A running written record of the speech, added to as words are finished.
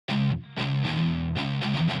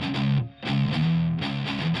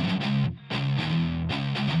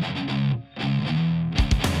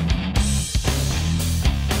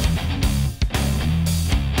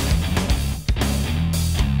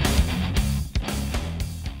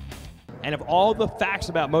And of all the facts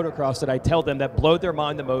about motocross that I tell them that blow their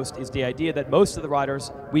mind the most is the idea that most of the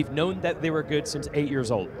riders, we've known that they were good since 8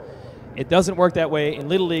 years old. It doesn't work that way. In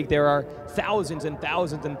Little League, there are thousands and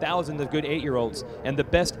thousands and thousands of good 8-year-olds, and the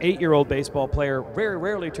best 8-year-old baseball player very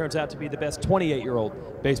rarely turns out to be the best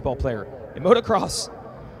 28-year-old baseball player. In motocross,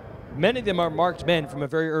 many of them are marked men from a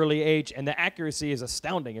very early age, and the accuracy is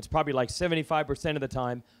astounding. It's probably like 75% of the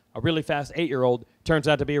time, a really fast 8-year-old turns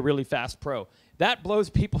out to be a really fast pro. That blows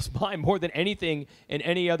people's mind more than anything in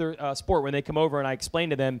any other sport when they come over and I explain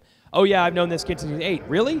to them, oh yeah, I've known this kid since he was 8.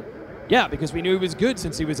 Really? Yeah, because we knew he was good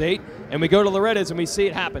since he was 8, and we go to Loretta's and we see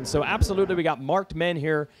it happen. So absolutely, we got marked men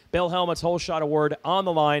here. Bell Helmet's Whole Shot Award on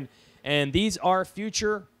the line, and these are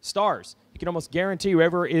future stars. You can almost guarantee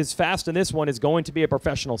whoever is fast in this one is going to be a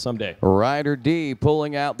professional someday. Ryder D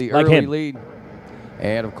pulling out the early lead.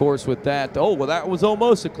 And, of course, with that, oh, well, that was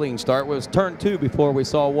almost a clean start. It was turn 2 before we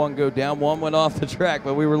saw one go down. One went off the track,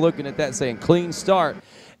 but we were looking at that saying clean start.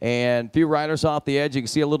 And a few riders off the edge. You can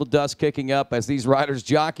see a little dust kicking up as these riders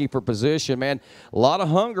jockey for position. Man, a lot of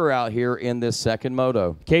hunger out here in this second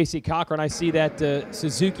moto. Casey Cochran, I see that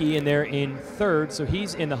Suzuki in there in 3rd, so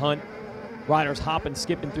he's in the hunt. Riders hopping,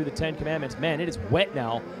 skipping through the 10 Commandments. Man, it is wet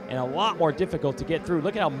now and a lot more difficult to get through.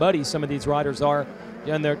 Look at how muddy some of these riders are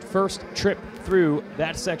on their first trip through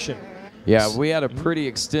that section. Yeah, we had a pretty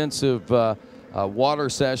extensive water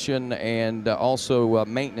session and also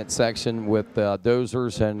maintenance section with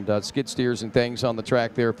dozers and skid steers and things on the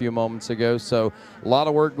track there a few moments ago. So a lot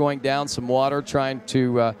of work going down, some water, trying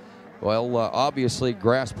to, obviously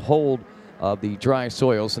grasp hold of the dry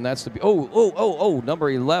soils. And that's the, number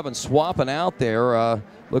 11 swapping out there.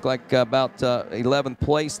 Looked like about 11th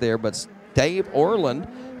place there, but Dave Orland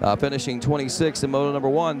finishing 26th in Moto number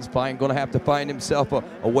 1 is going to have to find himself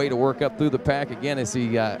a way to work up through the pack again, as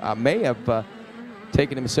he may have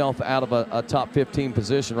taken himself out of a top 15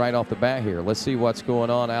 position right off the bat here. Let's see what's going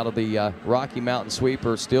on out of the Rocky Mountain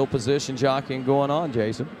Sweeper. Still position jockeying going on,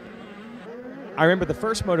 Jason. I remember the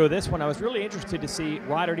first moto of this one, I was really interested to see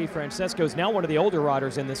Ryder D. Francesco's now one of the older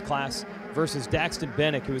riders in this class versus Daxton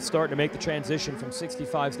Bennick, who is starting to make the transition from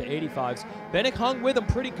 65s to 85s. Bennick hung with him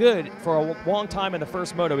pretty good for a long time in the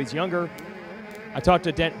first moto. He's younger. I talked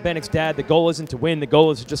to Bennick's dad. The goal isn't to win. The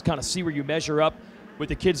goal is to just kind of see where you measure up with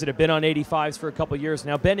the kids that have been on 85s for a couple years.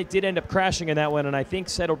 Now, Bennick did end up crashing in that one and I think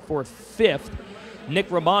settled for 5th. Nick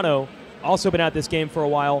Romano, also been at this game for a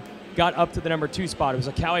while, got up to the number 2 spot. It was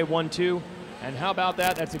a Cowie 1-2. And how about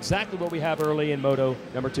that? That's exactly what we have early in Moto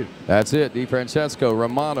number 2. That's it. DeFrancesco,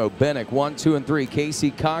 Romano, Bennick, 1, 2, and 3.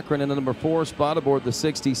 Casey Cochran in the number 4 spot aboard the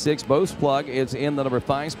 66. Bose Plug is in the number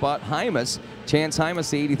 5 spot. Chance Hymas,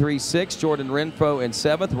 the 83-6. Jordan Renfro in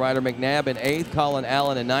 7th. Ryder McNabb in 8th. Colin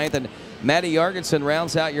Allen in 9th. And Matty Jorgensen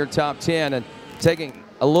rounds out your top 10. And taking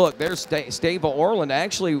a look, there's Stave Orland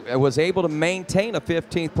actually was able to maintain a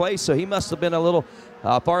 15th place, so he must have been a little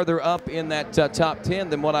farther up in that top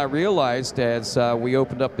 10 than what I realized as we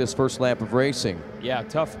opened up this first lap of racing. Yeah,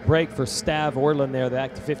 tough break for Stav Orland there,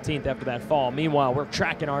 back to 15th after that fall. Meanwhile, we're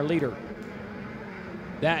tracking our leader.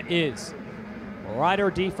 That is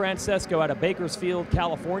Ryder D. Francesco out of Bakersfield,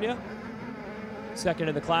 California. Second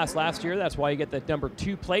in the class last year. That's why you get the number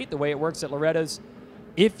 2 plate. The way it works at Loretta's,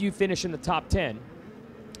 if you finish in the top 10,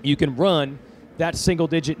 you can run that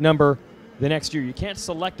single-digit number the next year. You can't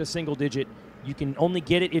select a single digit. You can only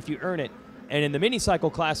get it if you earn it. And in the mini-cycle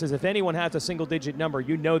classes, if anyone has a single-digit number,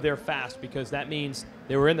 you know they're fast because that means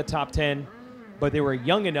they were in the top 10, but they were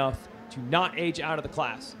young enough to not age out of the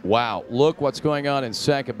class. Wow, look what's going on in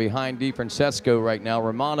second behind DeFrancesco right now.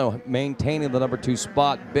 Romano maintaining the number 2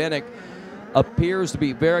 spot. Bennick appears to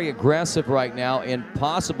be very aggressive right now and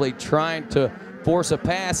possibly trying to force a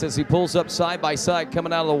pass as he pulls up side by side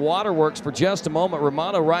coming out of the waterworks for just a moment.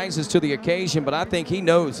 Romano rises to the occasion, but I think he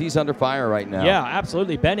knows he's under fire right now. Yeah,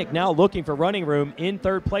 absolutely. Bennick now looking for running room in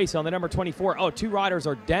 3rd place on the number 24. Oh, 2 riders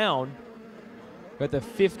are down at the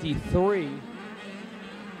 53.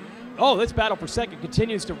 Oh, this battle for second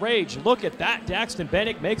continues to rage. Look at that. Daxton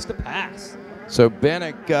Bennick makes the pass. So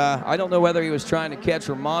Bennick, I don't know whether he was trying to catch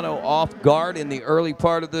Romano off guard in the early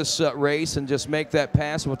part of this race and just make that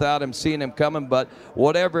pass without him seeing him coming, but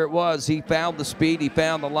whatever it was, he found the speed, he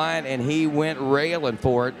found the line, and he went railing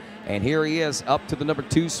for it. And here he is up to the number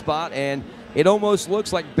 2 spot, and it almost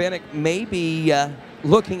looks like Bennick may be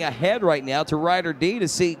looking ahead right now to Ryder D to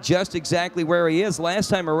see just exactly where he is. Last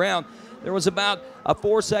time around, there was about a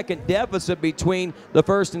 4-second deficit between the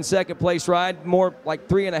 1st and 2nd place ride, more like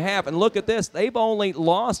 3.5. And look at this, they've only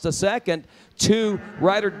lost a second to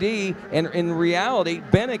Ryder D. And in reality,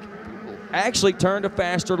 Bennick actually turned a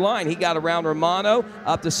faster line. He got around Romano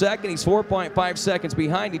up to second. He's 4.5 seconds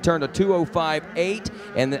behind. He turned a 2:05.8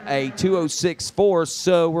 and a 2:06.4.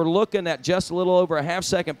 So we're looking at just a little over a half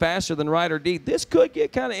second faster than Ryder D. This could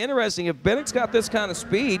get kind of interesting. If Bennick's got this kind of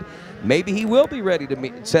speed, maybe he will be ready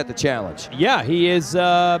to set the challenge. Yeah, he is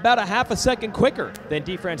about a half a second quicker than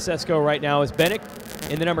DeFrancesco right now as Bennick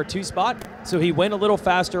in the number 2 spot. So he went a little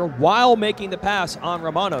faster while making the pass on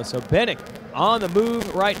Romano. So Bennick on the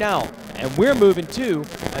move right now. And we're moving too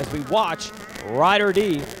as we watch Ryder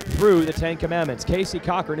D through the 10 Commandments. Casey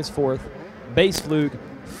Cochran is 4th. Baseflug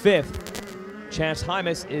 5th. Chance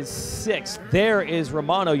Hymas is 6th. There is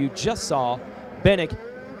Romano. You just saw Bennick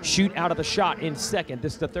shoot out of the shot in 2nd.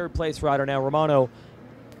 This is the 3rd place rider now. Romano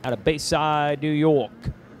out of Bayside, New York.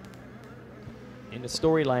 Into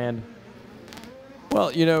Storyland.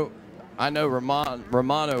 Well, you know, I know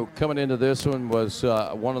Romano coming into this one was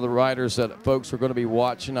one of the riders that folks were going to be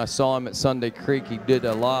watching. I saw him at Sunday Creek. He did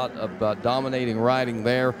a lot of dominating riding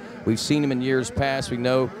there. We've seen him in years past. We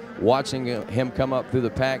know watching him come up through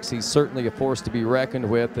the packs, he's certainly a force to be reckoned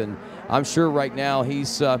with. And I'm sure right now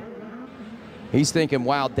he's thinking,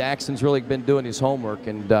 wow, Daxton's really been doing his homework,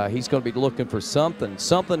 and he's going to be looking for something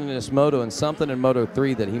in this Moto and something in Moto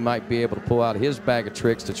 3 that he might be able to pull out his bag of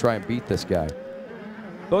tricks to try and beat this guy.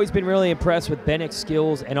 Bo's been really impressed with Bennick's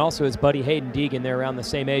skills and also his buddy Hayden Deegan. They're around the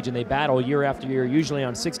same age, and they battle year after year, usually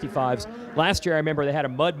on 65s. Last year, I remember they had a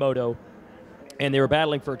mud moto, and they were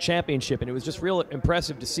battling for a championship, and it was just real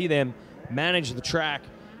impressive to see them manage the track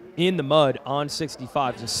in the mud on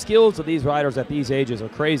 65s. The skills of these riders at these ages are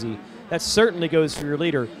crazy. That certainly goes for your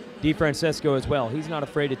leader, DeFrancesco, as well. He's not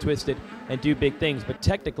afraid to twist it and do big things, but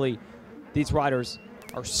technically, these riders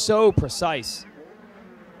are so precise.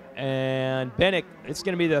 And Bennick, it's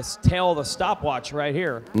going to be the tail of the stopwatch right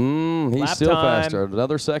here. He's Lap still time, faster.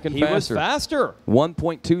 Another second faster. He was faster.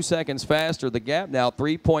 1.2 seconds faster. The gap now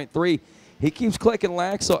 3.3. He keeps clicking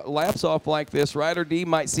laps off like this. Ryder D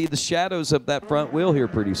might see the shadows of that front wheel here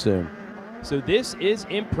pretty soon. So this is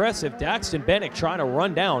impressive. Daxton Bennick trying to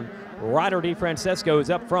run down. Ryder DeFrancesco is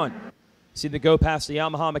up front. See the go past the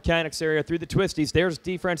Yamaha Mechanics area through the twisties. There's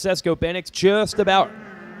DeFrancesco. Bennick's just about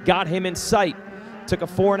got him in sight. Took a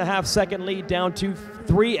 4.5 second lead down to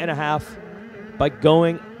 3.5 by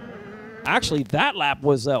going. Actually, that lap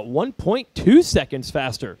was 1.2 seconds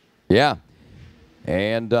faster. Yeah.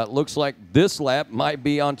 And looks like this lap might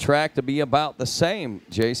be on track to be about the same,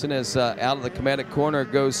 Jason, as out of the Cometic corner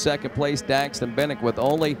goes second place Daxton Bennick with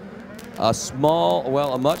only a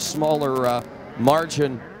much smaller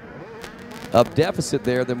margin of deficit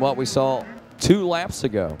there than what we saw 2 laps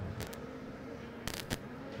ago.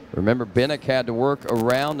 Remember, Bennick had to work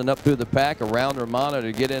around and up through the pack, around Romano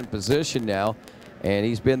to get in position now. And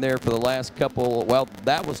he's been there for the last couple, well,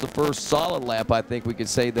 that was the first solid lap, I think we could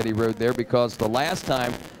say, that he rode there, because the last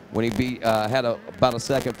time when he had about a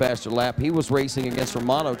second faster lap, he was racing against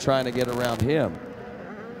Romano trying to get around him.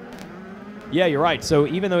 Yeah, you're right. So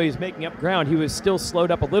even though he was making up ground, he was still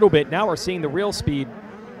slowed up a little bit. Now we're seeing the real speed.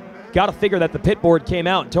 Got to figure that the pit board came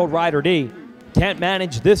out and told Ryder D, can't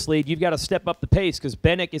manage this lead. You've got to step up the pace because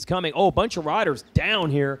Bennick is coming. Oh, a bunch of riders down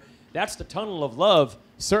here. That's the tunnel of love.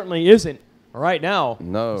 Certainly isn't right now.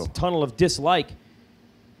 No. It's a tunnel of dislike.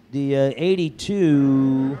 The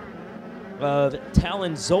 82 of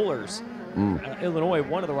Talon Zollers, Illinois,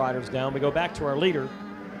 one of the riders down. We go back to our leader,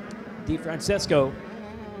 DeFrancesco,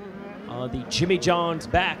 the Jimmy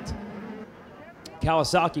Johns-backed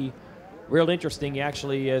Kawasaki. Real interesting. He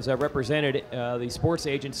actually has represented the sports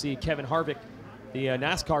agency. Kevin Harvick, the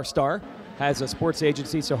NASCAR star, has a sports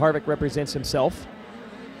agency, so Harvick represents himself,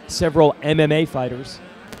 several MMA fighters,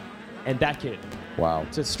 and that kid. Wow.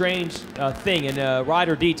 It's a strange thing, and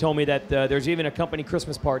Ryder D told me that there's even a company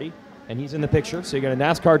Christmas party, and he's in the picture. So you got a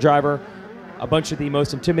NASCAR driver, a bunch of the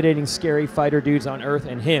most intimidating, scary fighter dudes on earth,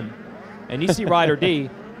 and him. And you see Ryder D,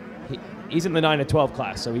 he's in the 9 to 12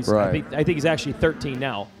 class, so he's right. I think he's actually 13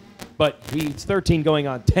 now. But he's 13 going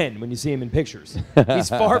on 10 when you see him in pictures. He's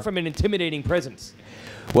far from an intimidating presence.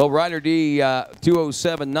 Well, Ryder D,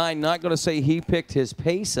 2:07.9, not going to say he picked his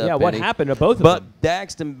pace up. Yeah, what happened to both of them? But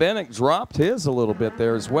Daxton Bennick dropped his a little bit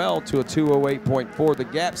there as well to a 2:08.4. The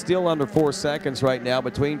gap still under 4 seconds right now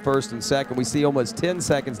between first and second. We see almost 10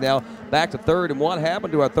 seconds now back to third. And what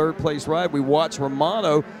happened to our third place ride? We watch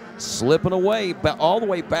Romano slipping away all the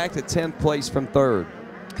way back to 10th place from third.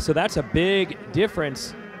 So that's a big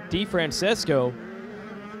difference. DeFrancesco,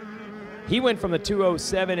 he went from the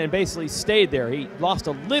 2:07 and basically stayed there. He lost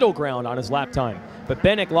a little ground on his lap time, but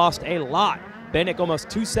Bennick lost a lot Bennick almost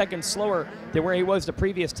 2 seconds slower than where he was the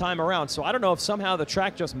previous time around. So I don't know if somehow the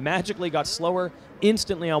track just magically got slower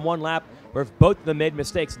instantly on one lap, or if both of them made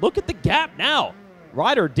mistakes. Look at the gap now.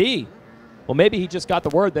 Rider D. Well, maybe he just got the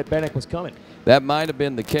word that Bennick was coming. That might have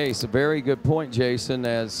been the case. A very good point, Jason,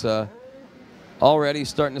 as already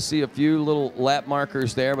starting to see a few little lap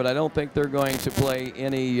markers there, but I don't think they're going to play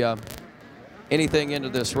anything into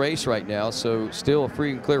this race right now. So still a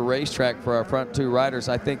free and clear racetrack for our front two riders.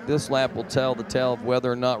 I think this lap will tell the tale of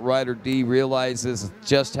whether or not Rider D realizes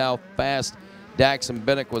just how fast Daxton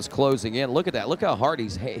Bennick was closing in. Look at that. Look how hard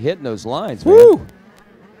he's hitting those lines, man. Woo!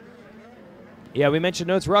 Yeah, we mentioned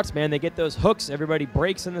those ruts, man. They get those hooks. Everybody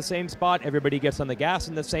brakes in the same spot. Everybody gets on the gas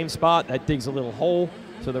in the same spot. That digs a little hole.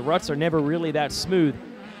 So the ruts are never really that smooth.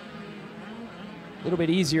 A little bit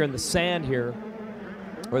easier in the sand here,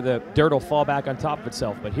 where the dirt will fall back on top of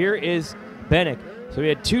itself. But here is Bennick. So we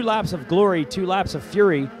had 2 laps of glory, 2 laps of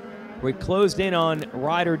fury. We closed in on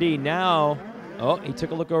Rider D. Now, oh, he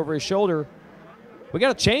took a look over his shoulder. We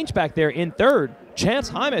got a change back there in third. Chance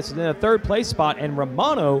Hymas is in a third place spot, and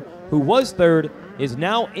Romano, who was third, is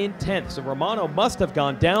now in 10th. So Romano must have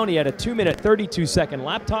gone down. He had a 2-minute 32-second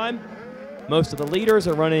lap time. Most of the leaders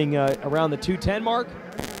are running around the 2:10 mark.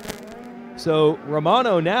 So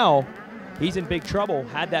Romano now, he's in big trouble.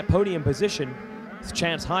 Had that podium position. It's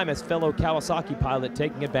Chance Hymas, fellow Kawasaki pilot,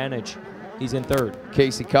 taking advantage. He's in third.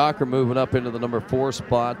 Casey Cocker moving up into the number 4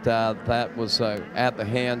 spot. That was at the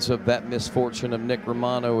hands of that misfortune of Nick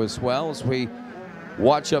Romano as well. As we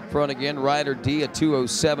watch up front again, Rider D, a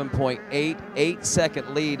 2:07.8,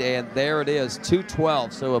 8-second lead, and there it is,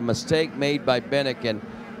 2:12. So a mistake made by Bennick, and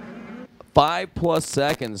 5+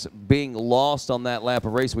 seconds being lost on that lap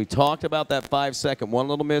of race. We talked about that 5-second. One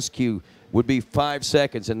little miscue would be 5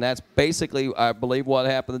 seconds, and that's basically, I believe, what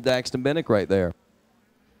happened to Daxton Bennick right there.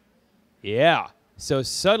 Yeah, so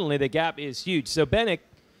suddenly the gap is huge. So Bennick,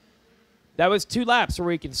 that was 2 laps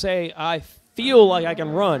where he can say, I feel like I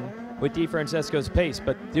can run with DeFrancesco's pace,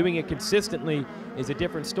 but doing it consistently is a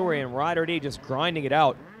different story, and Rider D just grinding it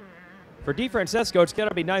out. For DeFrancesco, it's got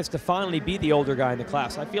to be nice to finally be the older guy in the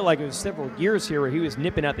class. I feel like it was several years here where he was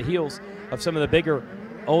nipping at the heels of some of the bigger,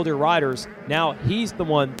 older riders. Now he's the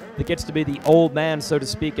one that gets to be the old man, so to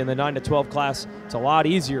speak, in the 9 to 12 class. It's a lot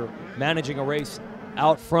easier managing a race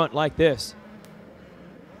out front like this.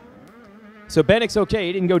 So Bennick's okay.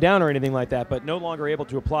 He didn't go down or anything like that, but no longer able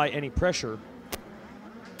to apply any pressure.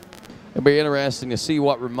 It'll be interesting to see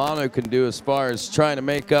what Romano can do as far as trying to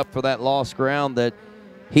make up for that lost ground that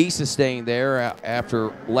he sustained there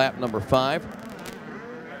after lap number 5.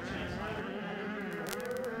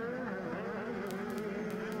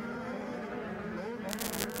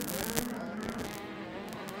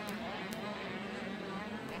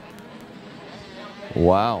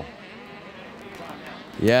 Wow.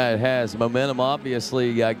 Yeah, it has. Momentum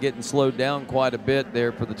obviously getting slowed down quite a bit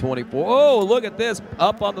there for the 24. Oh, look at this.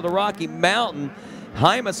 Up onto the Rocky Mountain.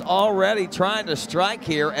 Hymas already trying to strike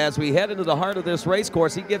here as we head into the heart of this race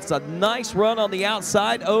course. He gets a nice run on the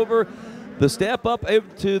outside over the step up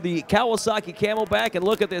to the Kawasaki Camelback, and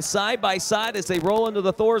look at this side by side as they roll into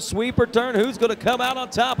the Thor sweeper turn. Who's going to come out on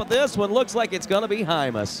top of this one? Looks like it's going to be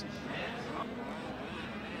Hymas.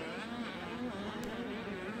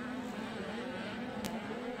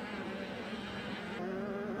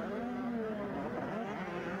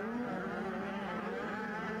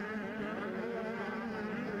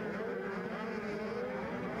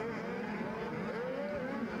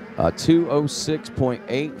 A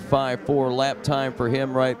 2:06.854 lap time for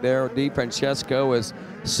him right there. DeFrancesco has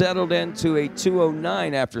settled into a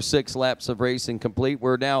 2:09 after 6 laps of racing complete.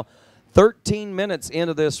 We're now 13 minutes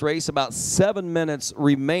into this race, about 7 minutes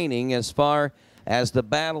remaining as far as the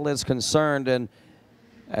battle is concerned. And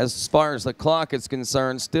as far as the clock is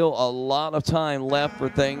concerned, still a lot of time left for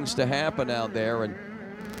things to happen out there. And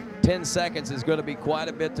 10 seconds is going to be quite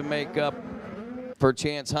a bit to make up for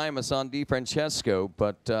Chance Hymas on DeFrancesco,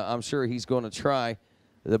 but I'm sure he's going to try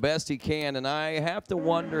the best he can. And I have to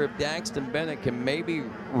wonder if Daxton Bennick can maybe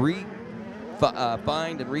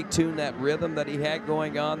find and retune that rhythm that he had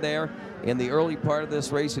going on there in the early part of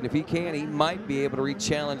this race. And if he can, he might be able to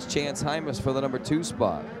re-challenge Chance Hymas for the number 2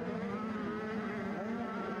 spot.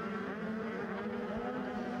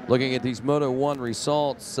 Looking at these Moto 1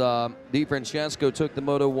 results, DeFrancesco took the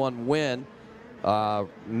Moto 1 win.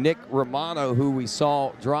 Nick Romano, who we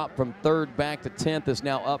saw drop from 3rd back to 10th, is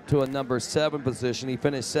now up to a number 7 position. He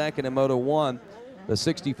finished 2nd in Moto 1. The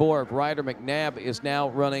 64 of Ryder McNabb is now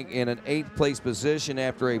running in an 8th place position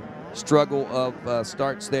after a struggle of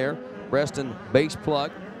starts there. Preston Baseplug,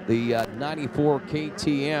 the 94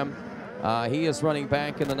 KTM, He is running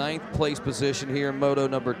back in the 9th place position here in Moto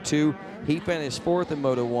number 2. He finished 4th in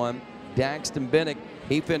Moto 1. Daxton Bennick,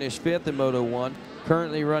 he finished 5th in Moto 1.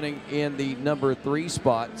 Currently running in the number 3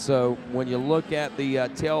 spot. So when you look at the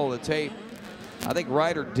tail of the tape, I think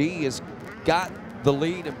Ryder D has got the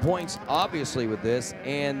lead in points, obviously, with this,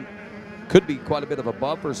 and could be quite a bit of a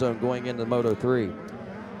buffer zone going into Moto 3.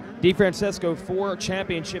 DeFrancesco, 4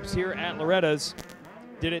 championships here at Loretta's.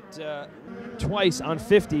 Did it twice on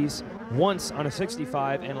 50s, once on a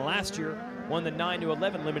 65, and last year won the 9 to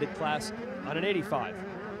 11 limited class on an 85.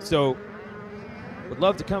 So would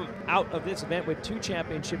love to come out of this event with 2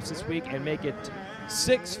 championships this week and make it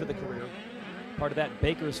 6 for the career. Part of that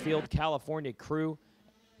Bakersfield, California crew.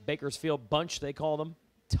 Bakersfield bunch, they call them.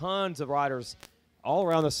 Tons of riders all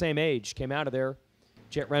around the same age came out of there.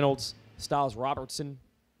 Jet Reynolds, Styles Robertson.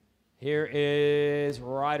 Here is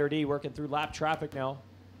Ryder D working through lap traffic now.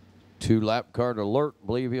 2-lap card alert.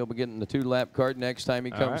 Believe he'll be getting the 2-lap card next time he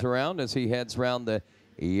comes around as he heads around the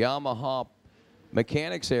Yamaha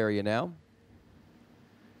mechanics area now.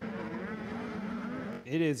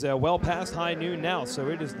 It is well past high noon now, so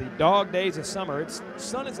it is the dog days of summer.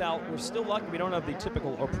 Sun is out. We're still lucky we don't have the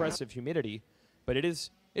typical oppressive humidity, but it's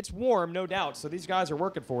warm, no doubt, so these guys are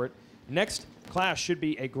working for it. Next class should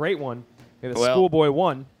be a great one. We have a Schoolboy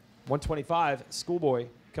 125 Schoolboy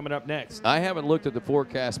coming up next. I haven't looked at the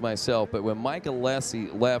forecast myself, but when Mike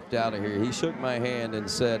Alessi left out of here, he shook my hand and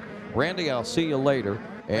said, "Randy, I'll see you later."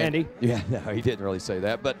 And Randy? Yeah, no, he didn't really say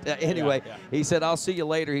that. But anyway, he said, "I'll see you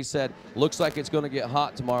later." He said, "Looks like it's going to get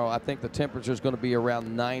hot tomorrow. I think the temperature is going to be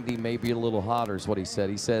around 90, maybe a little hotter," is what he said.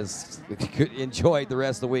 He says, "Enjoy the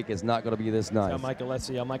rest of the week. It's not going to be this nice." Mike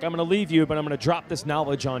Alessi, I'm like, I'm going to leave you, but I'm going to drop this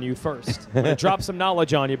knowledge on you first. I'm going to drop some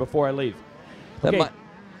knowledge on you before I leave. Okay.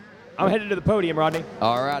 I'm headed to the podium, Rodney.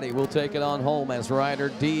 All righty, we'll take it on home as Ryder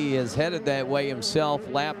D is headed that way himself.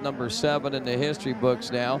 Lap number 7 in the history books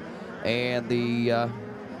now. And the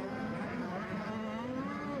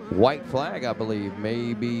white flag, I believe,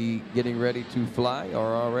 may be getting ready to fly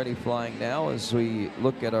or already flying now as we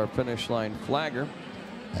look at our finish line flagger.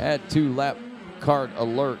 Add 2-lap card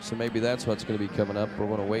alert, so maybe that's what's going to be coming up. We're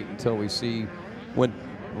going to wait until we see when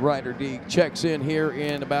Ryder D checks in here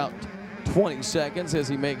in about 20 seconds as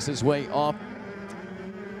he makes his way off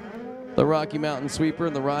the Rocky Mountain Sweeper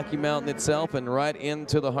and the Rocky Mountain itself and right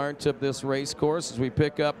into the heart of this race course as we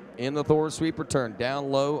pick up in the Thor Sweeper turn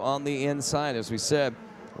down low on the inside. As we said,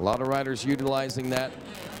 a lot of riders utilizing that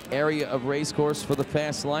area of race course for the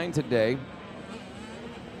fast line today.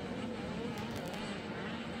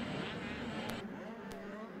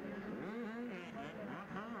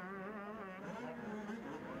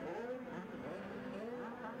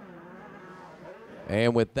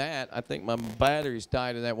 And with that, I think my batteries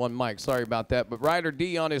died in that one mic. Sorry about that. But Ryder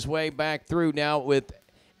D on his way back through now with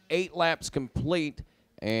 8 laps complete.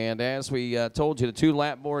 And as we told you, the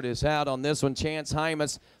 2-lap board is out on this one. Chance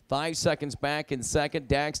Hymas, 5 seconds back in second.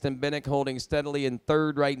 Daxton Bennick holding steadily in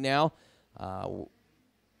third right now.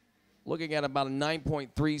 Looking at about a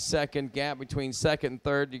 9.3-second gap between second and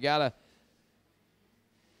third. You got to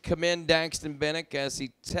commend Daxton Bennick as he's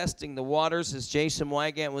testing the waters, as Jason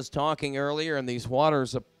Wygant was talking earlier, and these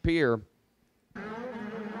waters appear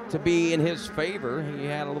to be in his favor. He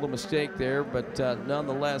had a little mistake there, but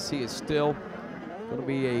nonetheless, he is still going to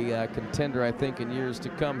be a contender, I think, in years to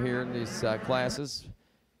come here in these classes.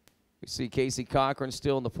 We see Casey Cochran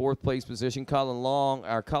still in the 4th place position.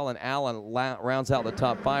 Colin Allen rounds out the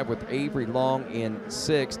top 5 with Avery Long in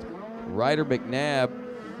 6th. Ryder McNabb,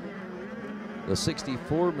 the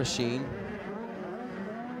 64 machine,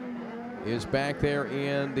 is back there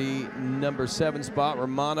in the number 7 spot.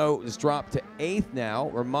 Romano is dropped to 8th now.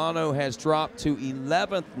 Romano has dropped to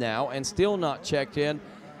 11th now and still not checked in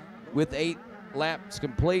with 8 laps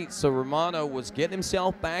complete. So Romano was getting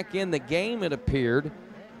himself back in the game, it appeared,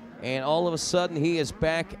 and all of a sudden he is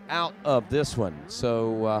back out of this one.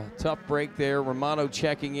 So tough break there. Romano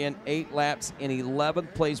checking in 8 laps in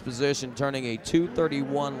 11th place position, turning a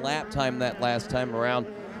 2:31 lap time that last time around.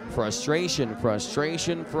 Frustration,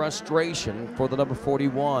 frustration, frustration for the number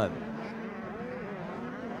 41.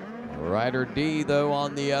 Ryder D, though,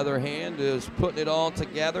 on the other hand, is putting it all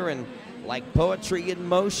together, and like poetry in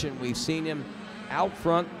motion, we've seen him out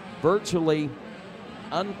front virtually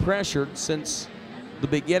unpressured since the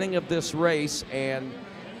beginning of this race, and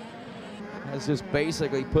has just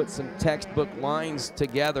basically put some textbook lines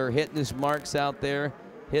together, hitting his marks out there,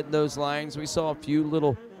 hitting those lines. We saw a few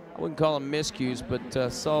little, I wouldn't call them miscues,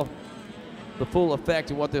 but saw the full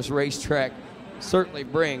effect of what this racetrack certainly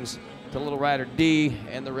brings to little Ryder D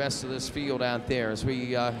and the rest of this field out there as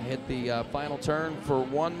we hit the final turn for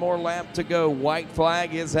one more lap to go. White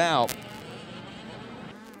flag is out.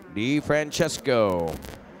 DeFrancesco.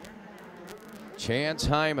 Chance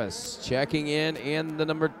Hymas checking in the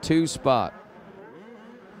number 2 spot.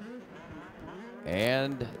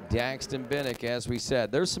 And Daxton Bennick, as we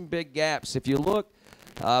said. There's some big gaps. If you look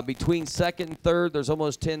between second and third, there's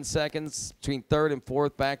almost 10 seconds. Between third and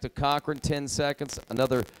fourth, back to Cochran, 10 seconds.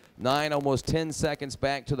 Another 9, almost 10 seconds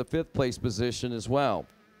back to the 5th place position as well.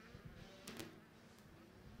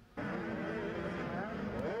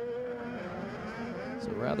 So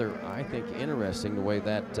rather, I think, interesting the way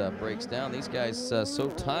that breaks down. These guys so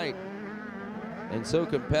tight and so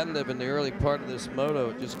competitive in the early part of this moto.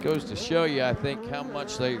 It just goes to show you, I think, how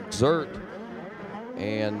much they exert.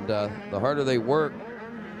 And the harder they work,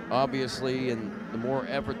 obviously, and the more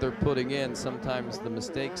effort they're putting in, sometimes the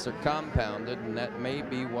mistakes are compounded, and that may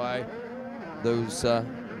be why those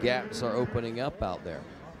gaps are opening up out there.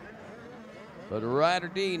 But Ryder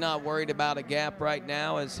D not worried about a gap right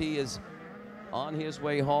now, as he is on his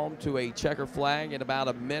way home to a checker flag in about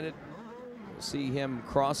a minute. We'll see him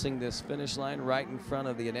crossing this finish line right in front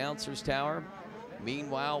of the announcer's tower.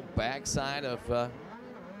 Meanwhile, backside of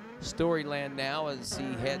Storyland now, as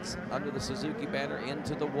he heads under the Suzuki banner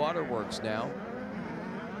into the waterworks now.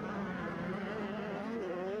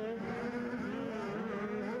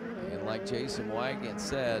 And like Jason Wygant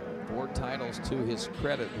said, 4 titles to his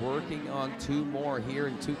credit, working on 2 more here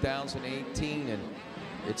in 2018. And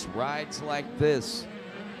it's rides like this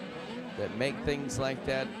that make things like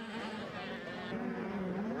that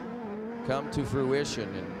come to fruition.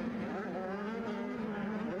 And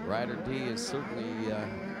Ryder D is certainly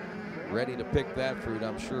ready to pick that fruit,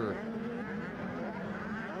 I'm sure.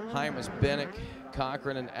 Hymas, Bennick,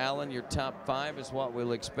 Cochran, and Allen, your top 5 is what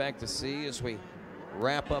we'll expect to see as we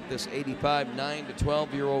wrap up this 85 9 to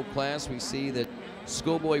 12-year-old class. We see that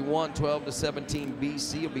Schoolboy 1, 12 to 17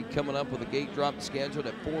 BC will be coming up with a gate drop scheduled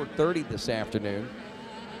at 4:30 this afternoon.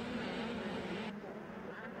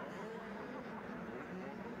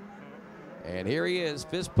 And here he is,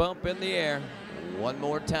 fist pump in the air one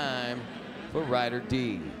more time for Ryder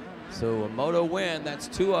D. So a moto win, that's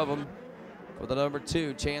 2 of them for the number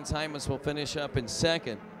 2. Chance Hymas will finish up in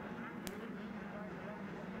second.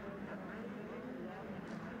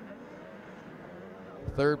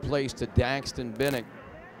 Third place to Daxton Bennick.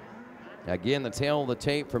 Again, the tail of the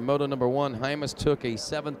tape for moto number 1. Hymas took a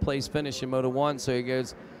 7th place finish in moto 1, so he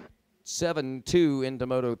goes 7-2 into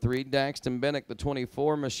moto 3. Daxton Bennick, the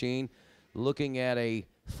 24 machine, looking at a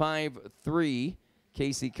 5-3.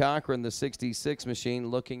 Casey Cochran, the 66 machine,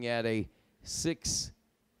 looking at a 6-4.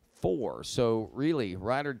 So really,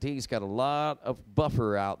 Ryder D's got a lot of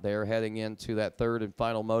buffer out there heading into that 3rd and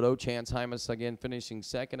final moto. Chance Hymas again finishing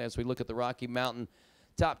second as we look at the Rocky Mountain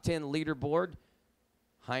top 10 leaderboard.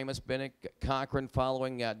 Hymas, Bennick, Cochran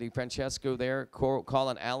following DeFrancesco there.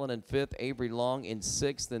 Colin Allen in 5th, Avery Long in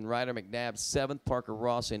 6th, and Ryder McNabb 7th, Parker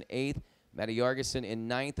Ross in 8th, Matty Argeson in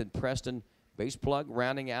 9th, and Preston Base Plug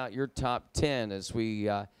rounding out your top 10 as we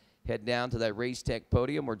head down to that Race Tech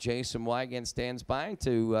podium where Jason Wygant stands by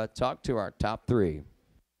to talk to our top 3.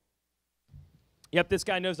 Yep, this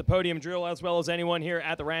guy knows the podium drill as well as anyone here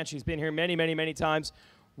at the ranch. He's been here many, many, many times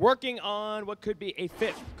working on what could be a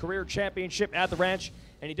 5th career championship at the ranch,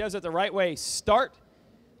 and he does it the right way, start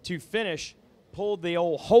to finish. Pulled the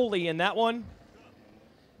old holy in that one.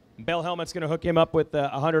 Bell Helmet's going to hook him up with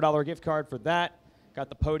a $100 gift card for that. Got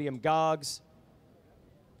the podium gogs.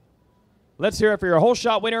 Let's hear it for your whole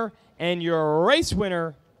shot winner and your race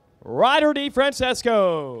winner, Ryder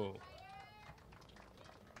DeFrancesco.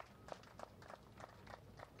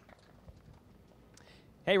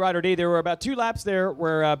 Hey, Ryder D, there were about 2 laps there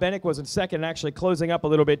where Bennick was in second and actually closing up a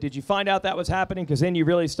little bit. Did you find out that was happening because then you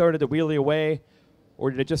really started to wheelie away,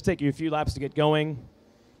 or did it just take you a few laps to get going?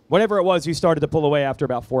 Whatever it was, you started to pull away after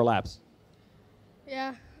about 4 laps.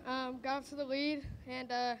 Yeah, got up to the lead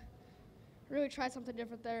and really tried something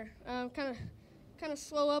different there. Kind of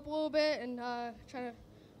slow up a little bit and try to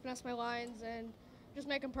finesse my lines and just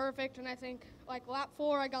make them perfect. And I think like lap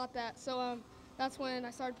 4, I got that. So that's when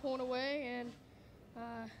I started pulling away, and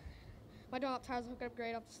my donut tires hooked up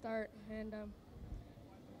great off the start, and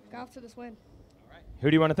got off to this win. All right. Who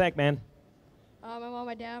do you want to thank, man? My mom,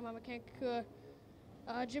 my dad, my mechanic,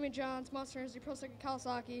 Jimmy Johns, Monster Energy, Pro Circuit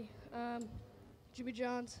Kawasaki, Jimmy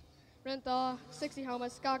Johns, Renthal, 60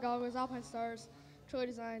 Helmets, Scott Goggles, Alpine Stars, Troy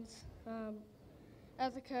Designs,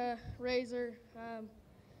 Ethica, Razor,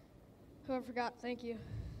 whoever forgot, thank you.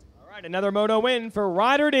 All right, another moto win for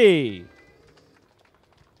Ryder D.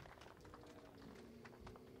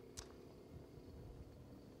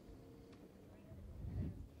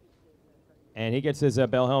 And he gets his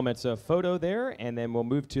Bell Helmets photo there, and then we'll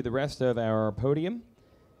move to the rest of our podium.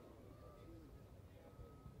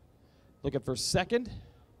 Looking for second.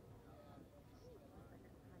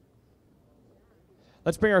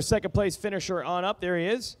 Let's bring our second place finisher on up. There he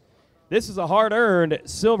is. This is a hard-earned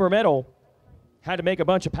silver medal. Had to make a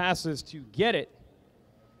bunch of passes to get it.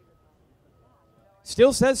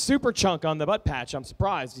 Still says Super Chunk on the butt patch. I'm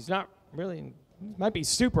surprised. He's not really, he might be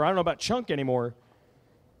Super. I don't know about Chunk anymore.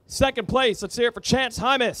 Second place, let's hear it for Chance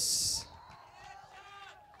Hymas.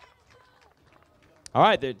 All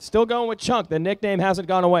right, they're still going with Chunk. The nickname hasn't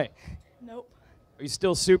gone away. Nope. Are you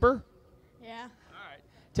still Super? Yeah. All right.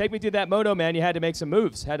 Take me through that moto, man. You had to make some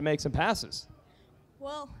moves, had to make some passes.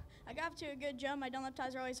 Well, I got to a good jump. My Dunlop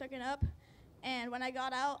tires were always hooking up. And when I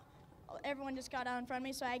got out, everyone just got out in front of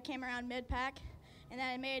me, so I came around mid-pack. And then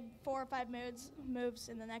I made 4 or 5 moves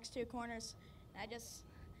in the next 2 corners. And I just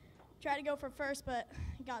tried to go for first, but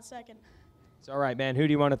got second. It's all right, man. Who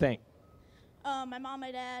do you want to thank? My mom,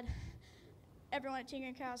 my dad, everyone at Team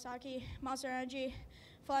Green Kawasaki, Monster Energy,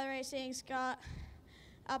 Fly Racing, Scott,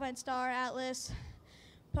 Alpine Star, Atlas,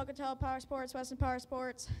 Pocatello Power Sports, Western Power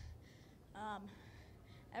Sports.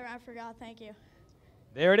 Everyone I forgot, thank you.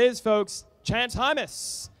 There it is, folks. Chance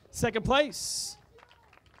Hymas, second place.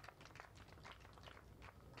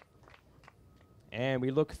 And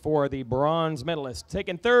we look for the bronze medalist.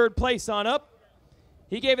 Taking third place on up.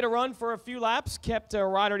 He gave it a run for a few laps, kept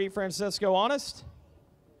Ryder DeFrancisco honest,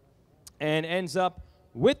 and ends up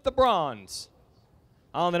with the bronze.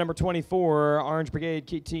 On the number 24, Orange Brigade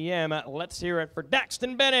KTM, let's hear it for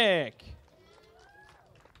Daxton Bennick.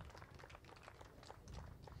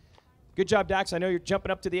 Good job, Dax. I know you're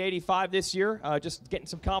jumping up to the 85 this year, just getting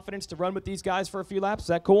some confidence to run with these guys for a few laps. Is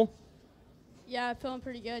that cool? Yeah, I'm feeling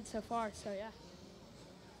pretty good so far, so yeah.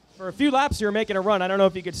 For a few laps, you were making a run. I don't know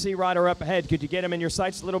if you could see Ryder up ahead. Could you get him in your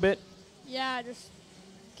sights a little bit? Yeah, I just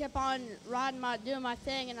kept on doing my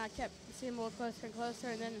thing, and I kept seeing him a little closer and closer,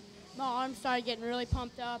 and then my arms started getting really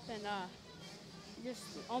pumped up, and just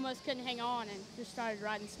almost couldn't hang on, and just started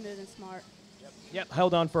riding smooth and smart. Yep,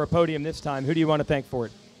 held on for a podium this time. Who do you want to thank for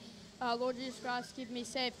it? Lord Jesus Christ, keeping me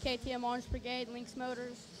safe. KTM Orange Brigade, Lynx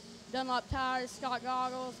Motors, Dunlop Tires, Scott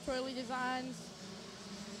Goggles, Troy Lee Designs,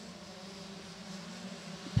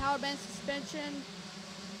 Power Band Suspension,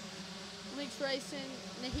 Lynx Racing,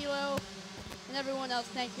 Nahilo, and everyone else.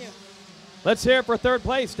 Thank you. Let's hear it for third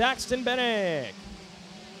place, Daxton Bennick.